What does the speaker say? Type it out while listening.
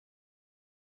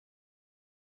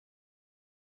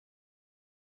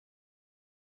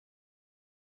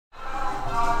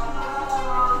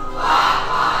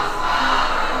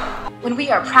When we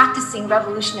are practicing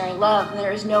revolutionary love,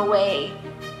 there is no way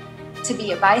to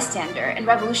be a bystander, and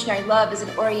revolutionary love is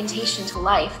an orientation to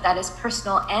life that is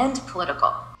personal and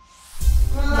political.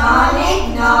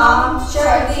 Nanak नाम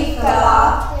चढ़ती कला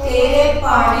तेरे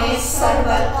पाने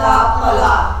सर्वथा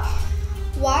भला.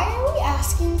 Why are we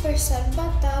asking for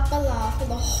sarvata pala for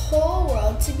the whole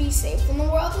world to be safe when the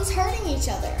world is hurting each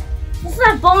other? What's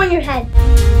that ball on your head?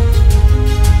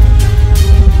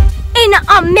 In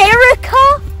America,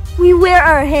 we wear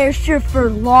our hair short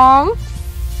for long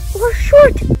or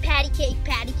short. Patty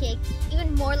cake.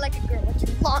 Even more like a girl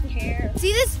with long hair.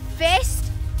 See this fist?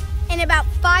 In about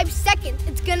 5 seconds,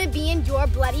 it's gonna be in your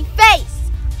bloody face.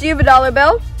 Do you have a dollar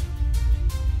bill?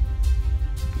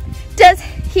 Does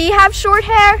he have short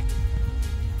hair?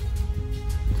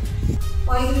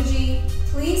 Waheguruji,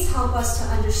 please help us to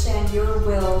understand your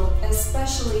will,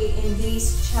 especially in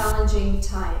these challenging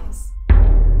times.